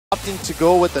opting to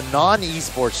go with the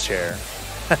non-esports chair.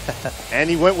 And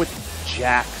he went with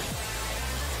Jack.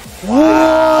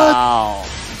 Wow.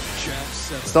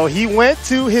 So he went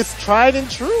to his tried and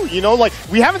true, you know, like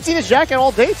we haven't seen his Jack in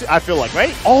all day, I feel like,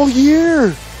 right? All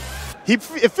year. It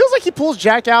feels like he pulls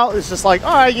Jack out. It's just like,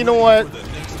 all right, you know what?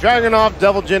 Dragunov,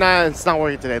 Devil Jedi, it's not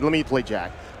working today. Let me play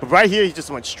Jack. But right here, he just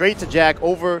went straight to Jack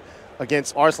over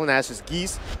against Arslan Ash's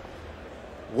Geese.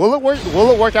 Will it work?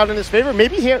 Will it work out in his favor?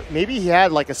 Maybe he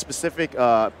had like a specific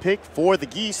pick for the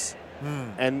Geese,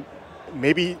 and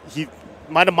maybe he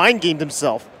might have mind gamed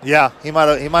himself. Yeah, he might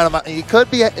have. It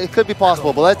could be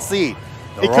possible, but let's see.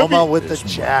 Noroma with the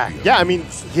Jack. Yeah, I mean,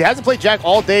 he hasn't played Jack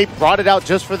all day. Brought it out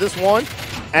just for this one,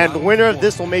 and the winner of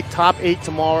this will make top 8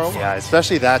 tomorrow. Yeah,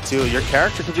 especially that too. Your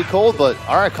character could be cold, but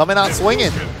all right, coming out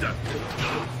swinging,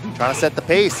 trying to set the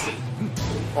pace.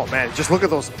 Oh man, just look at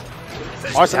those.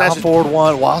 Arslan Ash forward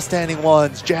one, while standing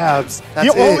ones, jabs. He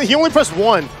only pressed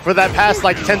 1 for that past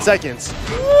like 10 seconds.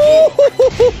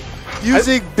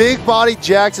 Using big body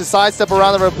Jack to sidestep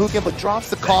around the Rapukin, but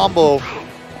drops the combo.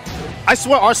 I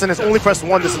swear Arslan has only pressed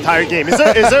 1 this entire game. Is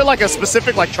there like a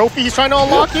specific like trophy he's trying to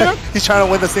unlock here? He's trying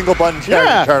to win the single button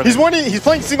tournament. He's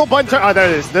playing single button Oh, there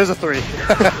it is. There's a 3. All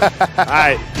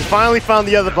right, he finally found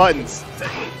the other buttons.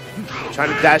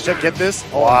 Trying to dash up, get this.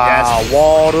 Oh, wow, yes.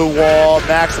 Wall to wall,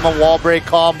 maximum wall break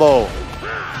combo.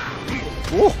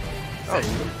 Ooh.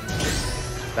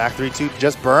 Back 3-2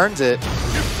 just burns it.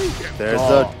 There's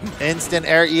the instant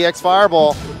air EX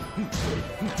fireball.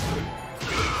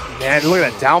 Man, look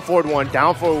at that. Down forward 1,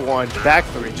 down forward 1, back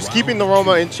 3. Just keeping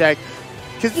Noroma in check.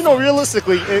 Because, you know,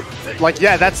 realistically,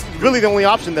 that's really the only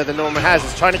option that the Noroma has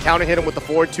is trying to counter hit him with the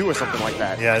forward 2 or something like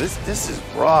that. Yeah, this is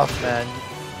rough, man.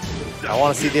 I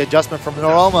want to see the adjustment from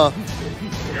Noroma.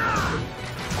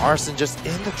 Arslan just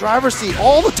in the driver's seat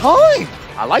all the time.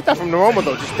 I like that from Noroma,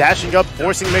 though. Just dashing up,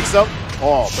 forcing mix-up.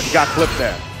 Oh, but he got clipped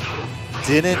there.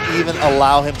 Didn't even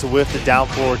allow him to whiff the down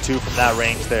forward 2 from that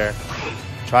range there.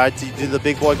 Tried to do the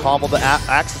big boy combo. The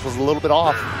axis was a little bit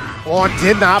off. Oh,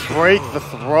 did not break the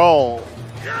throw.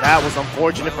 That was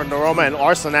unfortunate for Noroma, and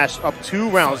Arslan Ash up 2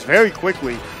 rounds very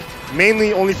quickly,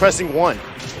 mainly only pressing 1.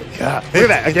 Yeah, look at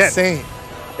that again. Insane.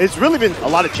 It's really been a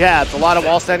lot of jabs, a lot of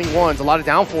all-standing 1s, a lot of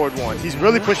down forward 1s. He's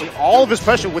really pushing all of his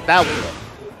pressure with that,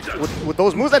 with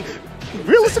those moves. And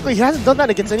realistically, he hasn't done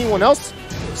that against anyone else.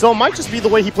 So it might just be the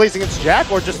way he plays against Jack,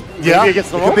 or just maybe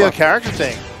against Noroma. It could be a character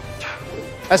thing.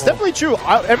 That's definitely true.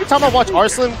 Every time I watch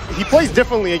Arslan, he plays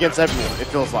differently against everyone, it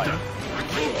feels like.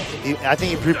 I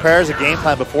think he prepares a game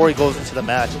plan before he goes into the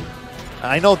match.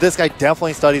 I know this guy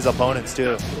definitely studies opponents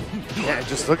too. Yeah,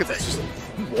 just look at this. Just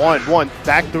 1,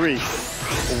 back 3.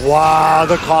 Wow,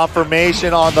 the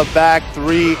confirmation on the back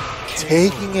 3,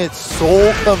 taking it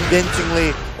so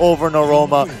convincingly over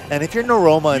Noroma. And if you're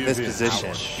Noroma in this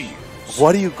position,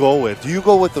 what do you go with? Do you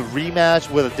go with the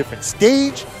rematch with a different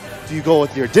stage? Do you go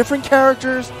with your different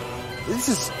characters? This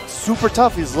is super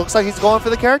tough. He looks like he's going for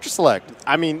the character select.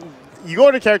 I mean, you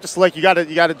go to character select, you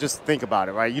gotta just think about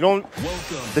it, right? You don't.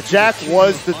 The Jack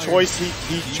was the choice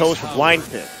he chose for blind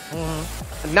pick.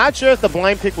 I'm not sure if the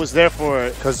blind pick was there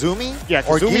for Kazumi. Yeah,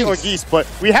 Kazumi or Geese, but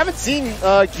we haven't seen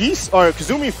Geese or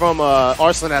Kazumi from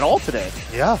Arslan at all today.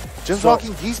 Yeah, just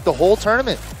walking Geese the whole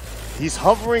tournament. He's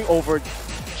hovering over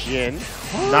Jin,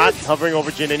 not hovering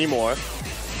over Jin anymore.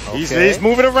 Okay. He's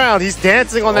moving around. He's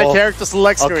dancing on that character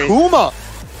select screen. Akuma.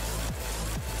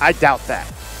 I doubt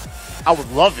that. I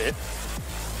would love it.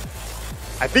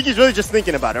 I think he's really just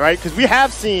thinking about it, right? Because we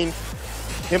have seen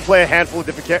him play a handful of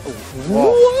different characters.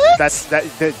 What? That's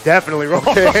definitely wrong.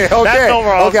 Okay, That's so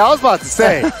wrong. Okay, I was about to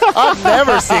say, I've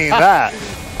never seen that.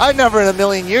 I never in a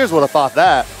million years would have thought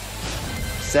that.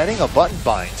 Setting a button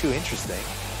bind, too interesting.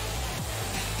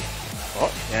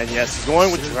 Oh, and yes, he's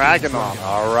going with Dragunov.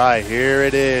 All right, here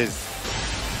it is.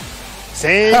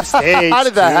 Same stage. How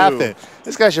did that happen?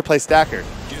 This guy should play Stacker.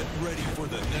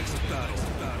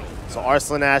 So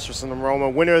Arslan Ash versus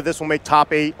Noroma. Winner of this will make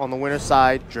top 8 on the winner's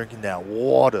side. Drinking that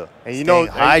water. And you know,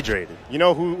 hydrated. You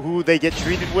know who they get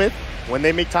treated with when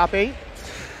they make top 8?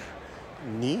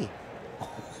 Knee.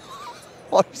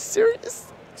 Are you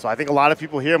serious? So I think a lot of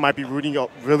people here might be rooting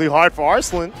really hard for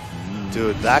Arslan.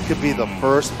 Dude, that could be the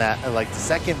first match, like the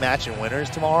second match in winners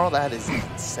tomorrow. That is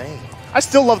insane. I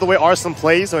still love the way Arslan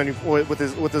plays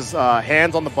with his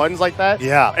hands on the buttons like that.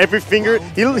 Yeah. Every finger,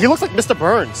 he looks like Mr.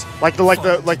 Burns, like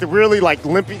the really like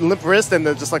limp wrist and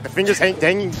just like the fingers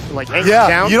hanging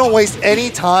down. You don't waste any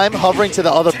time hovering to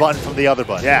the other button from the other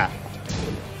button. Yeah.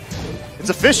 It's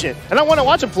efficient, and I want to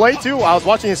watch him play too. I was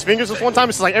watching his fingers this one time.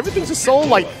 It's like everything's just so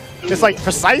like it's like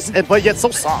precise, but yet so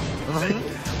soft.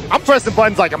 I'm pressing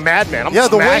buttons like a madman. I'm yeah,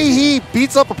 the way smacking. he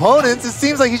beats up opponents, it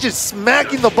seems like he's just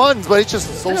smacking the buttons, but it's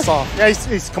just so soft. Yeah,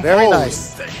 he's composed. Very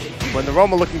nice. But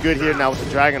Noroma looking good here now with the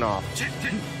Dragon off.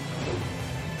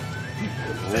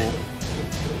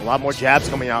 A lot more jabs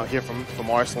coming out here from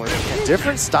Arslan.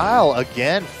 Different style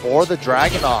again for the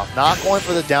Dragon off. Not going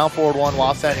for the down forward one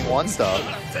while standing one stuff.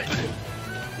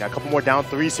 Yeah, a couple more down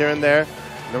threes here and there.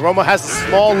 Noroma has a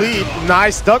small lead.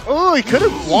 Nice duck. Oh, he could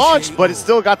have launched, but it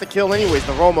still got the kill anyways.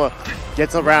 Noroma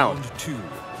gets around.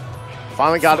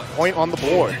 Finally got a point on the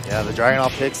board. Yeah, the Dragon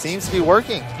off pick seems to be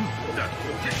working.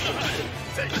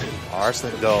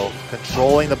 Arslan, though,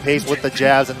 controlling the pace with the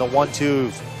jabs and the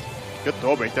 1-2s. Good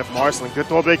throw break there from Arslan. Good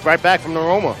throw break right back from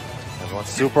Noroma. Everyone's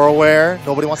super aware.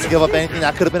 Nobody wants to give up anything.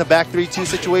 That could have been a back 3-2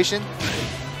 situation.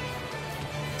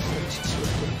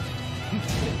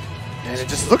 And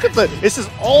just look at this is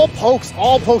all pokes,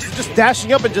 just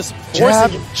dashing up and just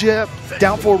forcing it. Jab,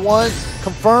 down forward one,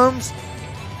 confirms.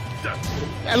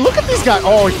 And look at these guys.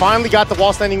 Oh, he finally got the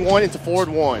wall standing one into forward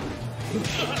one.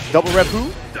 Double rep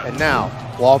who? And now.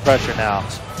 Wall pressure now.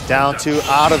 Down 2,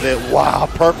 out of it. Wow,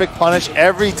 perfect punish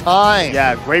every time.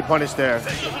 Yeah, great punish there.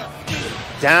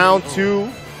 Down 2,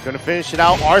 gonna finish it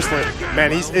out. Arslan,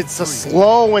 man, it's a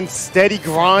slow and steady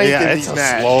grind. Yeah, in it's these a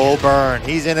matches. slow burn.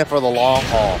 He's in it for the long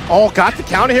haul. Oh, got the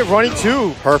counter hit running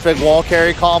 2. Perfect wall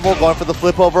carry combo, going for the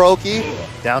flip over Oki.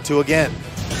 Down 2 again.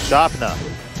 Shopna.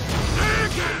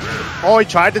 Oh, he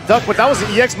tried to duck, but that was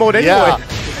an EX mode anyway.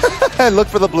 Yeah. Look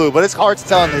for the blue, but it's hard to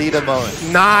tell in the heat of the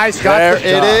moment. Nice, got there the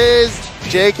it duck. is.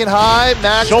 Jake and high,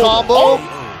 max Shoulder. combo.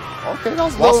 Oh. Okay, that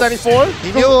was Wall low. standing 4.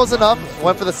 He knew it was enough.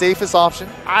 Went for the safest option.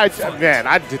 Man,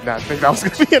 I did not think that was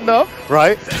going to be enough.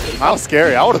 Right? That was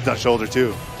scary. I would have done shoulder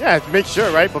too. Yeah, to make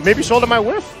sure, right? But maybe shoulder might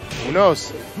whiff. Who knows?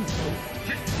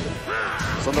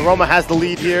 So Noroma has the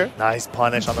lead here. Nice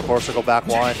punish on the forward circle back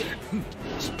one.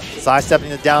 Sidestepping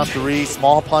the down 3.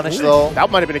 Small punish though. That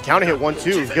might have been a counter hit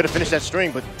 1-2. Could have finished that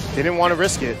string, but they didn't want to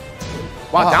risk it.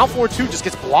 Wow, down 4-2 just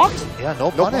gets blocked. Yeah,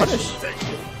 no punish.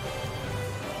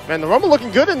 Man, Noroma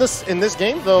looking good in this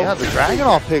game though. Yeah, the Dragon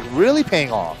off pick really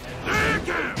paying off.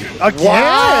 Again!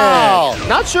 Wow!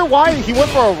 Not sure why he went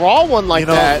for a raw one like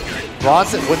that.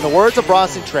 Bronson, when the words of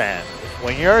Bronson Tran,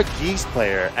 when you're a Geese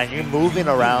player and you're moving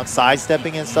around,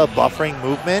 sidestepping and stuff, buffering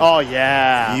movement, oh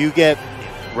yeah, you get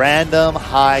random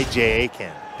high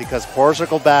J-Aiken because forward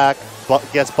circle back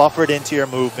gets buffered into your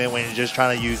movement when you're just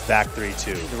trying to use back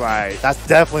 3-2. Right. That's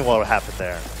definitely what would happen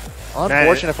there.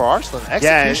 Unfortunate for Arslan.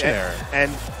 Execution error. And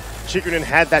Chikurin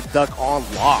had that duck on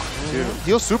lock, too.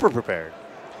 He was super prepared.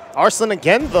 Arslan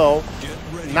again, though,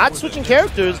 not switching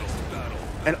characters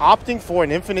and opting for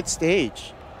an infinite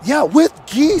stage. Yeah, with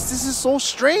Geese, this is so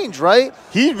strange, right?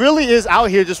 He really is out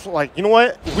here just like, you know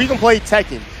what? We can play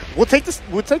Tekken. We'll take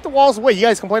the walls away. You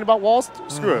guys complain about walls?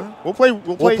 Screw it. We'll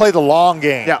play the long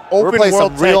game. Yeah, we'll open play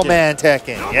world some real Tekken. man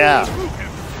Tekken. Yeah.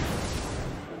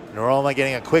 Noroma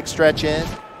getting a quick stretch in.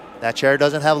 That chair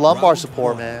doesn't have lumbar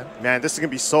support, man. Man, this is going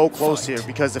to be so close here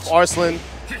because if Arslan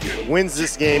wins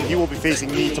this game, he will be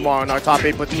facing me tomorrow in our top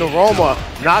 8. But Noroma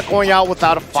not going out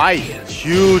without a fight.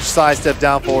 Huge sidestep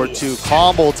down forward 2.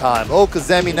 Combo time. Oh,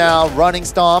 Kazemi now. Running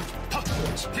stomp.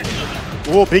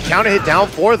 Ooh, big counter hit down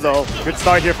 4, though. Good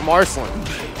start here from Arslan.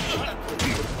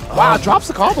 Wow, drops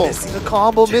the combo. Missing the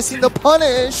combo, missing the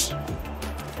punish.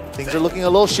 Things are looking a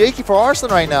little shaky for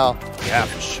Arslan right now. Yeah,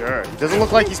 for sure. It doesn't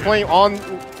look like he's playing on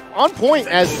point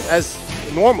as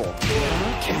normal.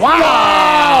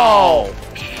 Wow!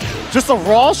 Just a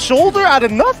raw shoulder out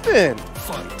of nothing.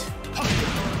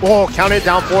 Oh, counter hit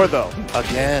down 4, though.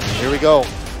 Again, here we go.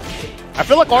 I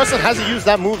feel like Arslan hasn't used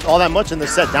that move all that much in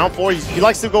this set. Down 4, he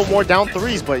likes to go more down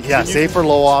 3s, but yeah, safer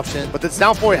low option. But this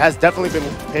down 4 has definitely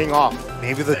been paying off.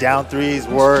 Maybe the down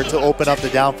 3s were to open up the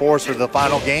down 4s for the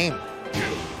final game.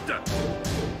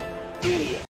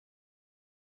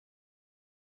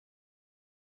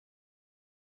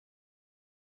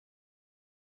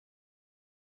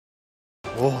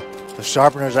 Oh, the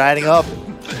sharpeners are adding up.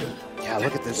 Yeah,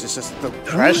 look at this. It's just the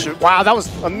pressure. Wow, that was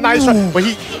a nice shot. But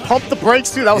he pumped the brakes,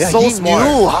 too. That was so smart.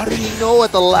 Knew. How did he know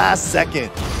at the last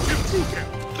second?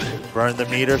 Burn the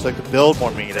meter so he could build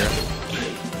more meter.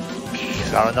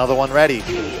 Got another one ready.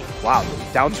 Wow,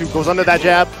 down 2 goes under that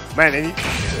jab. Man, and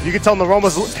you can tell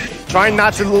Noroma's trying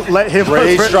not to let him...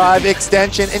 Raise drive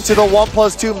extension into the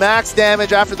 1+2 max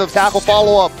damage after the tackle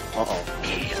follow-up.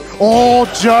 Oh,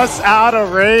 just out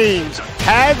of range.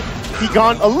 Had he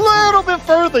gone a little bit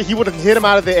further, he would have hit him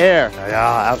out of the air.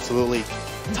 Yeah, absolutely.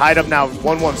 Tied up now,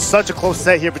 1-1. Such a close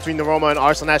set here between Noroma and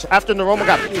Arslan Ash. After Noroma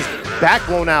got his back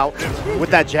blown out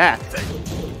with that jack.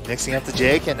 Mixing up the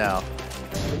J-Aiken now.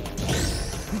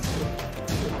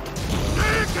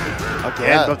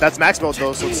 Again, but that's max mode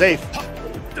though, so it's safe.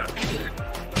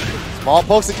 Small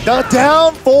pokes. The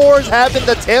down fours have been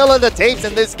the tail of the tapes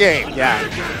in this game. Yeah.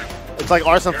 It's like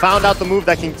Arslan found out the move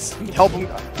that can help him,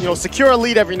 secure a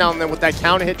lead every now and then with that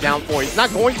counter hit down four. He's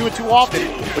not going to it too often,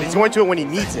 but he's going to it when he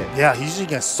needs it. Yeah, he's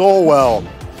using it so well.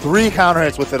 3 counter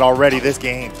hits with it already this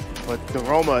game. But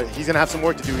Noroma, he's going to have some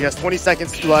work to do. He has 20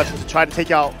 seconds left to try to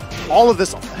take out all of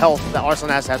this health that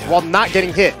Arslan Ash has while not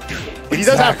getting hit. But he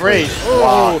does have rage.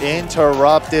 Wow,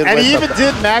 interrupted. And he even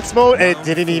did max mode, and it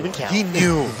didn't even count. He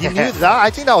knew. He knew that. I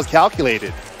think that was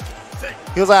calculated.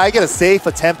 He was like, I get a safe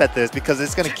attempt at this because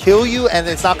it's going to kill you and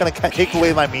it's not going to take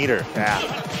away my meter. Yeah.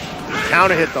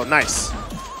 Counter hit, though. Nice.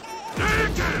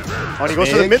 Oh, and he goes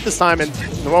for the mid this time, and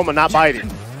Noroma not biting.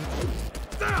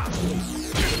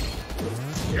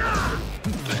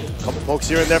 Couple pokes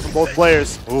here and there from both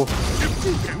players. Ooh.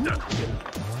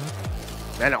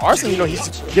 Man, Arslan, he's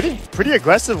getting pretty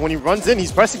aggressive when he runs in.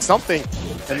 He's pressing something,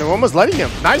 and Noroma's letting him.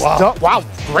 Nice. Wow. Wow,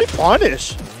 great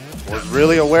punish. Was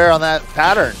really aware on that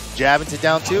pattern. Jabbing to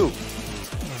down 2.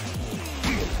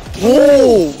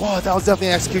 Whoa! Wow, that was definitely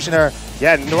an execution error.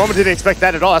 Yeah, Noroma didn't expect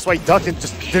that at all. That's why he ducked and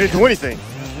just didn't do anything.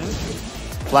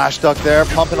 Flash duck there,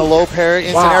 pumping a low parry,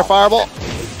 instant air fireball.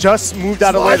 Just moved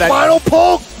out of the way. That final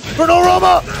poke for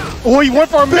Noroma. Oh, he went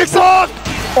for a mix-up.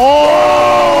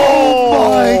 Oh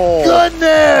my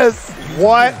goodness!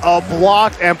 What a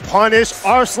block and punish.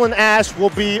 Arslan Ash will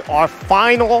be our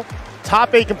final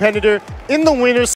top 8 competitor in the winners.